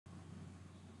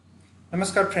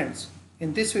Namaskar friends,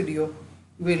 in this video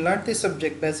we will learn the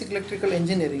subject Basic Electrical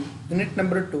Engineering Unit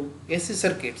number 2 AC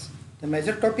Circuits. The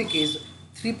major topic is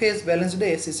 3-phase balanced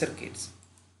AC circuits.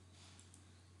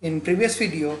 In previous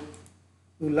video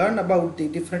we learned about the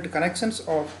different connections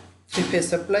of 3-phase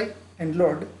supply and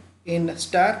load in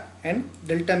star and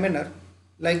delta manner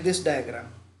like this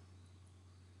diagram.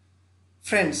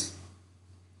 Friends,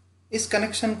 इस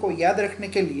connection को याद रखने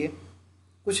के लिए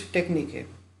कुछ technique है।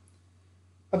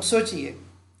 अब सोचिए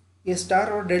ये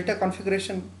स्टार और डेल्टा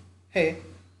कॉन्फ़िगरेशन है,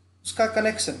 उसका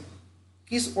कनेक्शन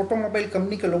किस ऑटोमोबाइल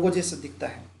कंपनी के लोगो जैसे दिखता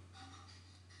है?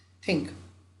 Think,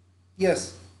 yes,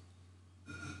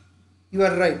 you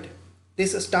are right,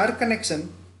 this star connection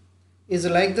is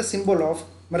like the symbol of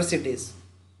Mercedes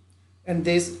and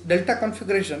this delta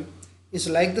configuration is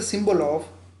like the symbol of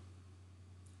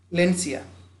Lancia.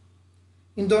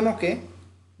 इन दोनों के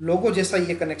लोगो जैसा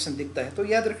ये कनेक्शन दिखता है, तो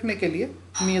याद रखने के लिए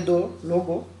हम ये दो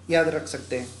लोगो याद रख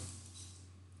सकते हैं.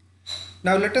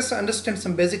 Now let us understand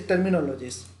some basic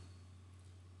terminologies.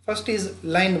 First is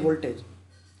line voltage.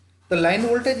 The line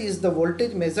voltage is the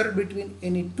voltage measured between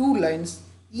any two lines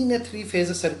in a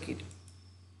three-phase circuit.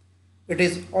 It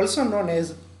is also known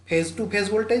as phase-to-phase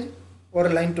voltage or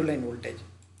line-to-line voltage.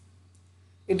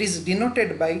 It is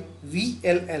denoted by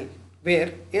VLL,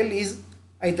 where L is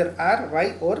either R,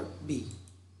 Y or B.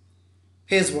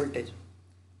 Phase voltage.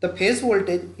 The phase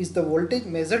voltage is the voltage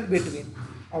measured between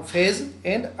a phase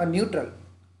and a neutral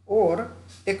or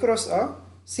across a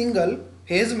single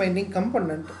phase winding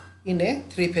component in a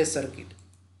three-phase circuit.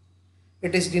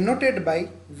 It is denoted by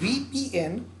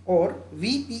VPN or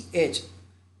VPH,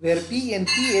 where P and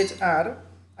PH are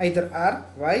either R,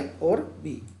 Y or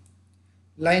B.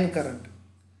 Line current.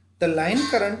 The line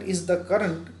current is the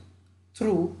current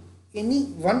through any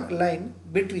one line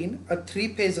between a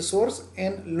three-phase source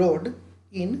and load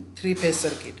in three-phase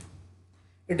circuit.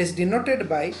 It is denoted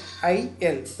by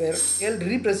IL, where L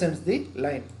represents the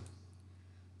line.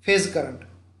 Phase current.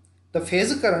 The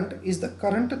phase current is the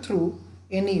current through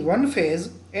any one phase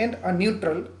and a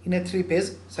neutral in a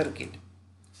three-phase circuit.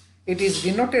 It is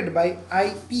denoted by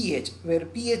IPH, where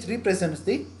PH represents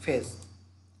the phase.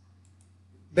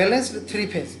 Balanced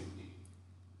three-phase.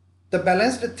 The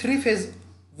balanced three-phase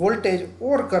voltage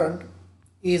or current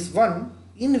is one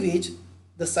in which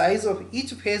the size of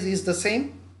each phase is the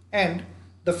same and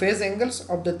the phase angles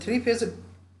of the three phases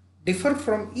differ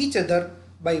from each other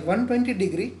by 120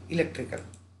 degree electrical.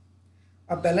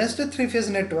 A balanced three-phase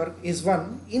network is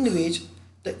one in which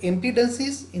the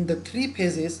impedances in the three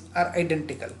phases are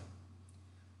identical.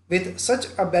 With such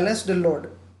a balanced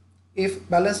load, if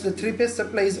balanced three-phase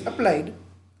supply is applied,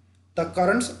 the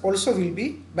currents also will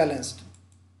be balanced.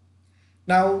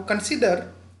 Now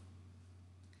consider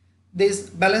this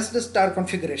balanced star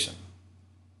configuration.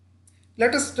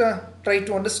 Let us try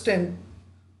to understand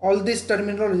all these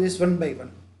terminologies one by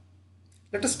one.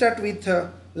 Let us start with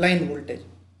line voltage.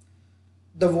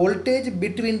 The voltage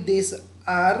between this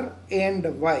R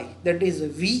and Y, that is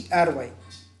VRY.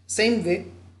 Same way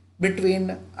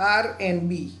between R and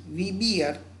B,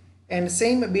 VBR, and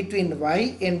same between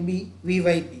Y and B,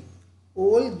 VYB.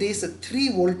 All these three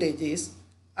voltages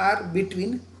are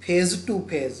between phase to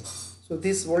phase. So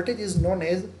this voltage is known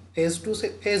as phase to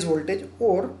phase voltage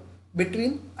or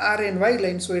between R and Y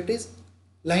line. So it is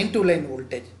line to line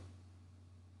voltage.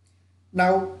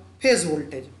 Now phase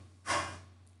voltage.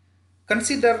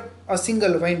 Consider a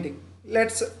single winding.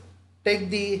 Let's take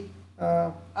the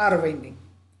R winding.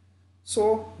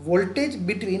 So voltage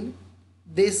between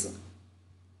this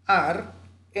R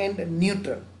and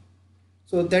neutral.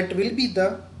 So that will be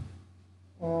the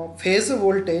phase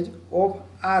voltage of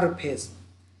R phase.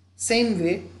 Same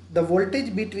way the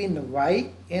voltage between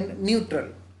Y and neutral,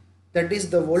 that is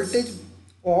the voltage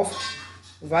of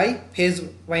Y phase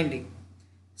winding.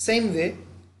 Same way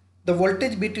the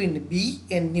voltage between B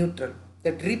and neutral,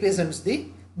 that represents the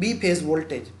B phase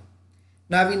voltage.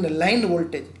 Now in the line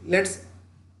voltage, let's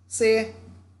say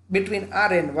between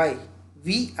R and Y,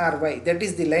 VRY, that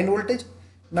is the line voltage.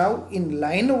 Now in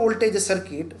line voltage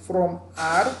circuit from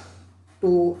R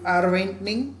to R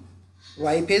winding,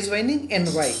 Y phase winding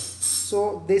and Y.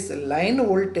 So this line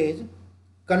voltage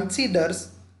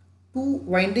considers two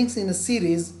windings in a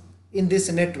series in this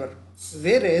network,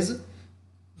 whereas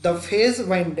the phase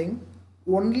winding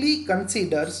only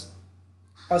considers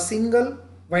a single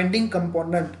winding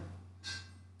component.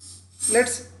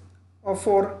 Let's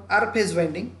for R phase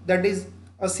winding, that is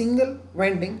a single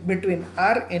winding between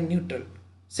R and neutral.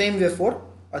 Same way for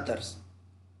others.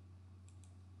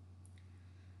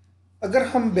 अगर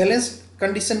हम balance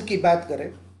condition की बात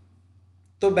करें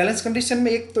तो balance condition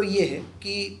में एक तो ये है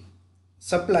कि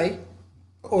सप्लाई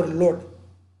और लोड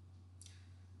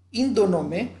इन दोनों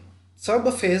में सब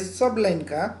फेज सब लाइन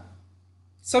का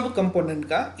सब कंपोनेंट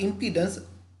का इम्पीडेंस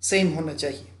सेम होना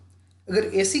चाहिए। अगर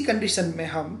ऐसी कंडीशन में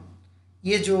हम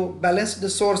ये जो बैलेंस्ड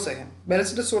सोर्स है,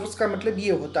 बैलेंस्ड सोर्स का मतलब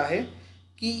ये होता है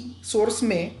कि सोर्स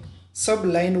में सब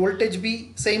लाइन वोल्टेज भी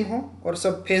सेम हो और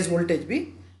सब फेज वोल्टेज भी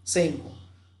सेम हो,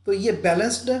 तो ये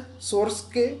बैलेंस्ड सोर्स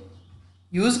के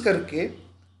यूज़ करके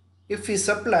if we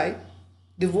supply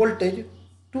the voltage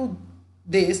to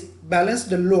this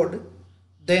balanced load,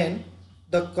 then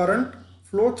the current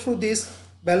flow through this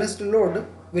balanced load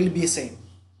will be same.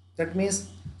 That means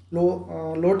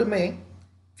load में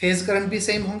फेज करंट भी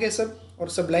same होंगे सब और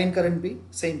सब लाइन करंट भी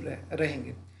same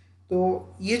रहेंगे। तो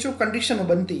ये जो कंडीशन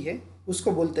बनती है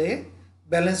उसको बोलते हैं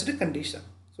balanced condition.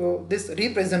 So this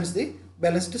represents the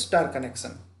balanced star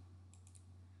connection.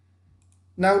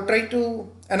 Now try to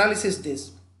analysis this.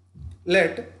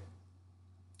 Late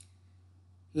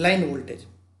line voltage,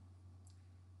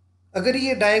 अगर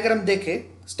ये डायग्राम देखे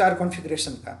स्टार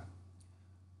कॉन्फ़िगरेशन का,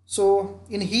 सो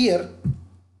in here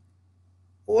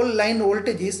all line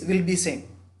voltages will be same.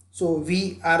 So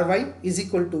VRY is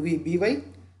equal to VBY,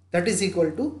 that is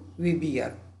equal to VBR,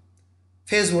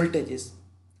 phase voltages।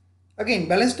 again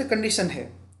balanced condition है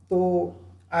तो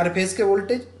R phase के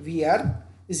voltage VR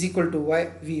is equal to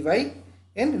VY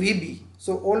and VB,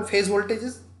 so all phase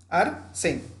voltages are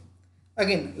same।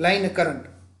 again line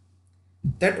current,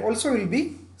 that also will be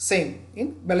same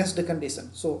in balanced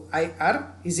condition, so IR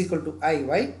is equal to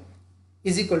IY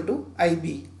is equal to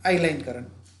IB, I line current।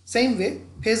 same way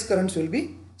phase currents will be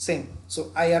same, so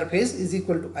IR phase is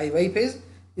equal to IY phase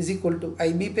is equal to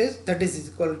IB phase, that is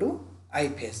equal to I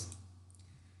phase।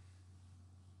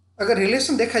 अगर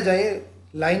relation देखा जाए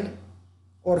line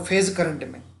और phase current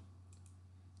में,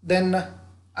 then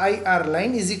IR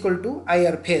line is equal to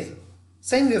IR phase,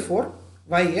 same way for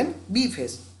Y and B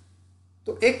phase।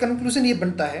 तो एक conclusion ये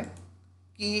बनता है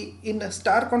कि in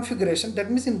star configuration, that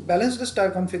means in balanced star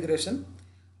configuration,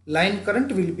 line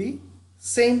current will be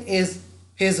same as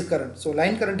phase current, so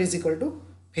line current is equal to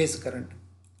phase current।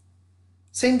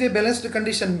 same way balanced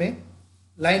condition में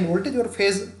line voltage और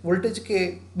phase voltage के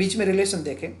बीच में relation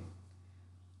देखें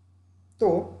तो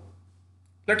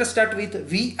let us start with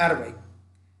VRY।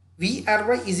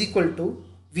 VRY is equal to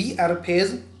VR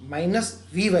phase minus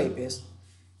VY phase.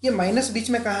 ये minus बीच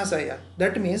में कहाँ से आया?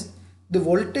 That means the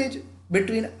voltage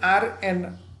between R and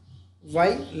Y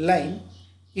line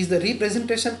is the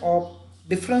representation of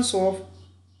difference of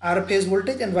R phase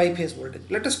voltage and Y phase voltage।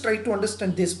 let us try to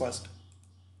understand this first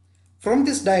from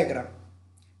this diagram।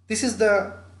 this is the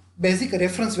basic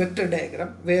reference vector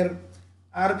diagram where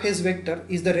R phase vector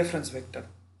is the reference vector।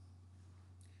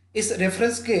 इस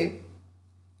reference के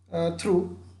through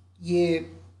ये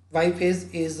Y phase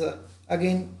is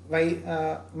again Y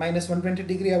minus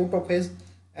 120 degree out of phase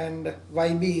and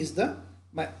YB is the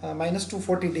minus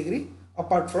 240 degree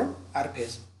apart from R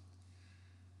phase।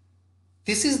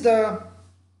 this is the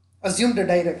assumed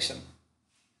direction।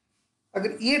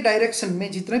 अगर ये direction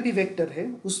में जितने भी vector है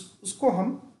उसको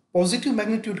हम पॉजिटिव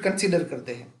मैग्नीट्यूड कंसीडर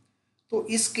करते हैं, तो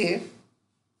इसके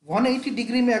 180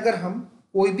 डिग्री में अगर हम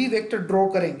कोई भी वेक्टर ड्रॉ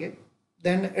करेंगे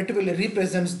then it will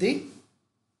represents the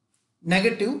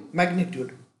negative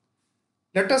magnitude.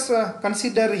 Let us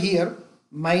consider here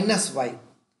minus Y.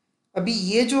 अभी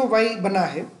ये जो वाई बना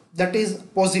है दैट इज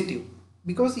पॉजिटिव,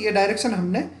 बिकॉज ये डायरेक्शन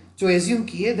हमने जो एज्यूम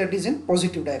की है that is in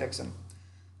positive direction.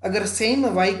 अगर सेम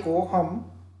वाई को हम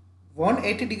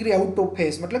 180 डिग्री आउट ऑफ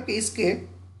फेस, मतलब कि इसके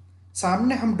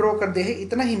सामने हम ड्रॉ कर दे हैं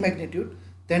इतना ही magnitude,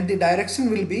 then the direction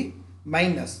will be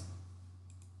minus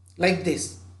like this.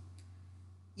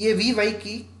 ये वी वाई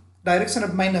की डायरेक्शन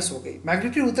अब माइनस हो गई,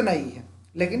 मैग्नीट्यूड उतना ही है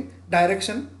लेकिन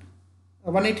direction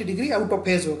 180 degree out of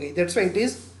phase हो गई, that's why it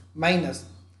is minus.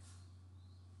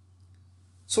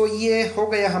 सो ये हो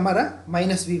गया हमारा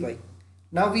minus we Y.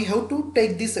 Now we have to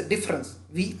take this difference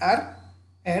we are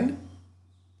and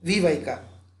we Y का।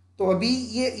 तो अभी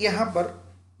ये यहाँ पर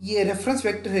ये रेफरेंस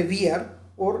वेक्टर है वी आर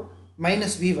और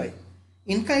माइनस वी वाई,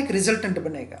 इनका एक रिजल्टेंट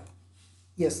बनेगा,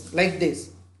 yes like this.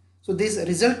 So this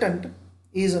resultant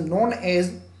is known as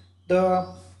the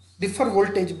differ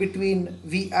voltage between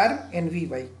VR and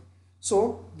Vy। So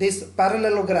this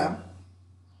parallelogram,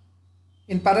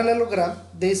 in parallelogram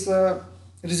this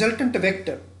resultant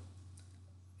vector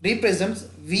represents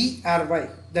VRY,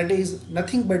 that is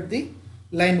nothing but the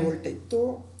line voltage। तो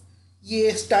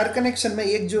ये star connection में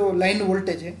एक जो line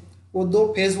voltage है वो दो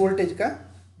phase voltage का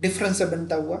difference से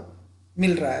बनता हुआ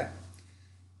मिल रहा है।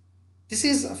 This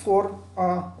is for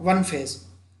one phase.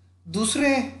 दूसरे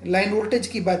लाइन वोल्टेज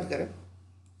की बात करें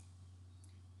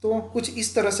तो कुछ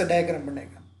इस तरह से डायग्राम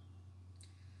बनेगा।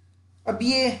 अब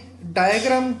ये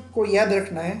डायग्राम को याद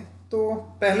रखना है तो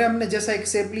पहले हमने जैसा एक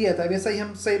शेप लिया था वैसा ही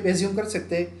हम शेप एज्यूम कर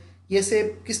सकते हैं। ये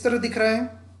शेप किस तरह दिख रहा है?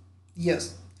 Yes,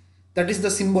 that is the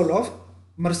symbol of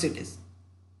Mercedes.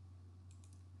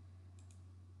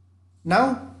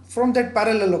 Now from that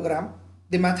parallelogram,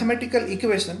 the mathematical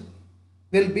equation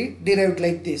will be derived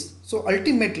like this. So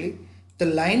ultimately, the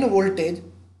line voltage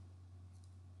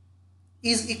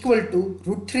is equal to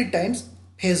 √3 times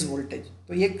phase voltage.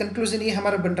 तो ये conclusion ये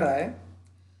हमारा बन रहा है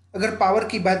अगर power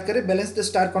की बात करें बैलेंस्ड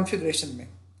स्टार कॉन्फ़िगरेशन में।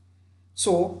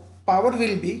 So power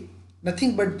will be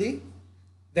nothing but the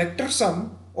vector sum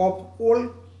of all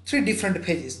three different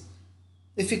phases.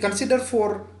 If we consider for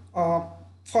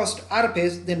first R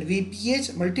phase, then VPH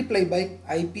multiplied by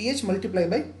IPH multiplied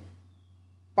by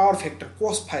power factor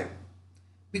cos 5,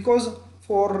 because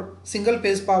for single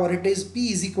phase power it is P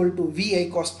is equal to VI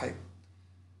cos 5.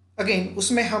 Again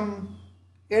उसमें हम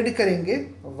add करेंगे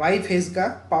Y phase का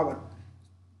power,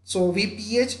 so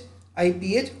VPH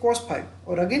IPH cos 5,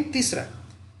 और again तीसरा।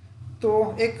 तो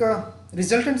एक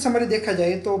resultant summary देखा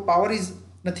जाए तो power is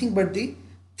nothing but the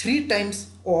 3 times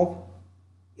of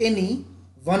any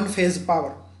one phase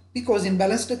power, because in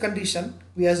balanced condition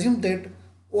we assume that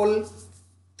all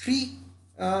three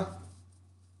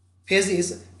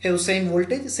phases have same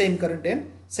voltage, same current and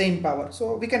same power.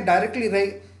 So we can directly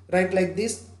write like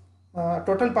this,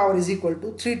 total power is equal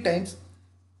to 3 times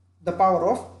the power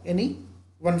of any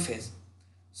one phase.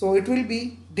 So it will be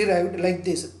derived like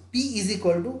this: P is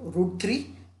equal to √3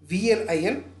 VL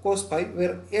IL cos 5,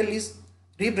 where L is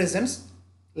represents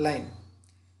line.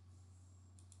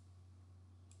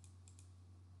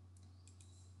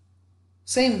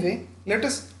 Same way, let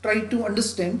us try to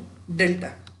understand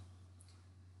delta.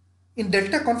 In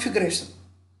delta configuration,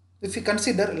 if we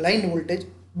consider line voltage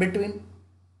between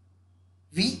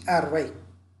VRY,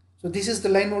 so this is the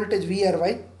line voltage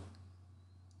VRY.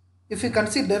 If we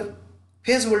consider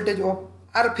phase voltage of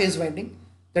R phase winding,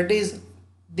 that is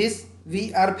this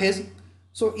VR phase,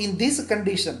 so in this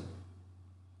condition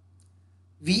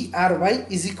VRY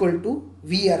is equal to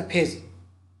VR phase.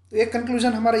 तो एक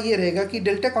conclusion हमारा ये रहेगा कि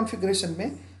delta configuration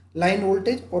में line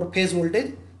voltage और phase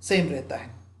voltage same रहता है।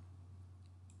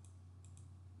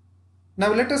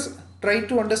 Now let us try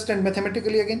to understand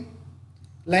mathematically again.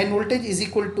 Line voltage is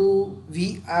equal to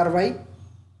VRY,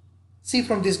 C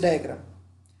from this diagram,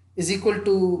 is equal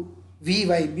to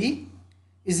VYB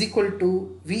is equal to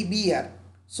VBR.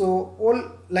 So all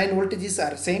line voltages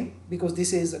are same because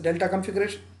this is delta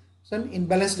configuration in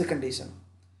balanced condition.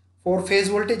 For phase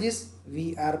voltages,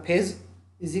 VR phase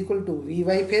is equal to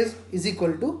VY phase is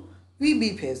equal to VB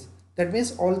phase. That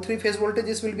means all three phase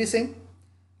voltages will be same.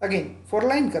 Again, for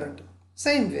line current,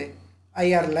 same way,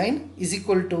 IR line is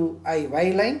equal to IY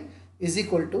line is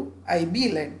equal to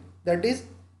IB line. That is,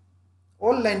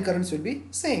 all line currents will be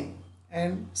same,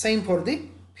 and same for the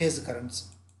phase currents.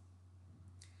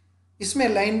 इसमें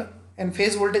line and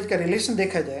phase voltage का relation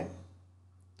देखा जाए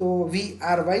तो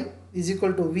VRY is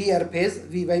equal to VR phase,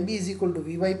 VYB is equal to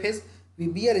VY phase,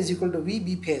 VBR is equal to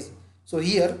VB phase. So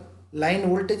here line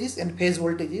voltages and phase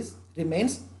voltages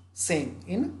remains same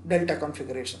in delta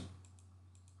configuration.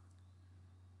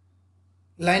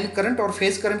 Line current और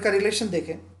phase current का relation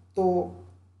देखें तो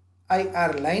IR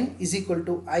line is equal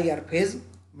to IR phase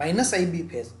minus IB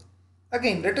phase.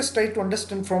 Again, let us try to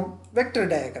understand from vector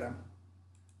diagram.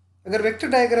 अगर vector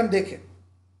diagram देखें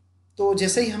तो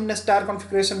जैसे ही हमने star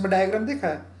configuration में डायग्राम देखा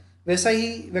है वैसा ही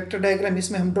वेक्टर डायग्राम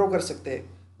इसमें हम ड्रॉ कर सकते हैं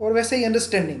और वैसे ही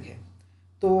अंडरस्टैंडिंग है।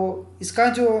 तो इसका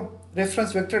जो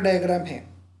रेफरेंस वेक्टर डायग्राम है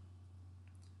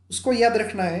उसको याद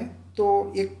रखना है। तो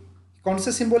एक कौन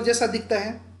से सिंबल जैसा दिखता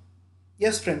है?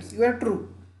 Yes friends, you are true,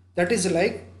 that is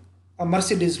like a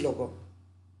Mercedes logo.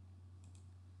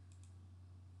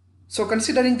 So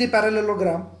considering the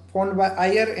parallelogram formed by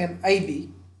IR and IB,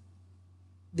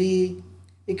 the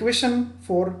equation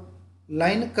for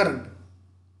line current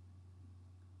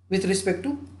with respect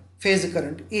to phase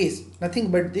current is nothing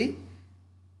but the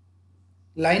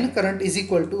line current is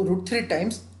equal to √3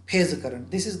 times phase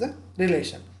current. This is the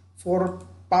relation for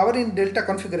power in delta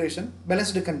configuration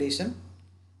balanced condition.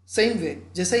 Same way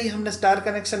जैसे ही हमने star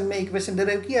connection में equation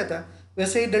derive किया था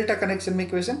वैसे ही delta connection में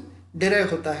equation derive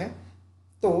होता है।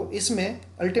 तो इसमें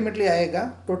अल्टीमेटली आएगा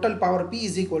total power P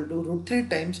is equal to √3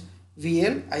 times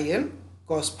VL IL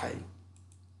cos 5.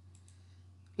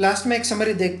 Last में एक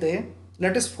समरी देखते हैं।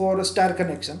 Let us for star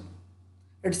connection,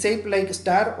 it shape like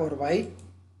star और Y,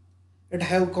 it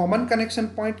have common connection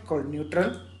point called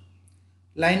neutral,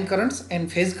 line currents and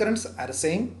phase currents are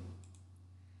same,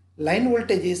 line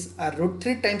voltages are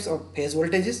 √3 times of phase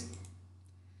voltages.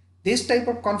 This type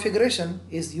of configuration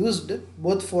is used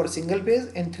both for single phase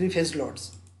and three phase loads.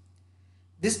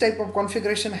 This type of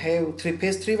configuration have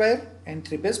 3-phase 3-wire and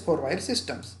 3-phase 4-wire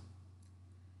systems.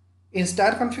 In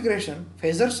star configuration,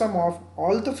 phasor sum of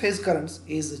all the phase currents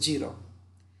is 0.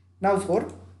 Now for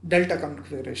delta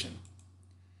configuration.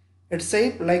 Its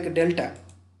shape like delta,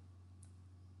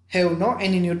 have no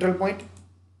any neutral point.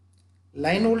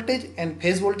 Line voltage and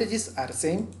phase voltages are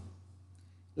same.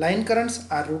 Line currents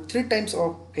are √3 times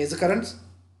of phase currents.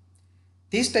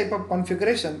 This type of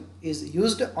configuration is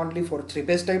used only for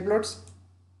 3-phase type loads.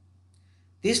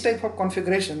 This type of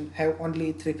configuration have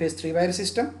only 3-phase 3-wire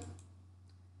system.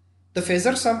 The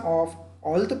phasor sum of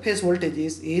all the phase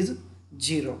voltages is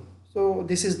 0. So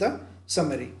this is the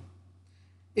summary.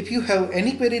 If you have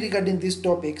any query regarding these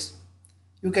topics,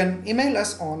 you can email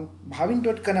us on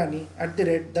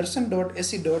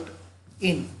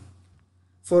bhavin.kanani@darshan.ac.in.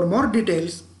 For more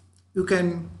details, you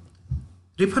can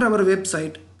refer our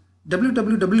website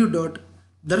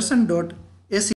www.darshan.ac.in.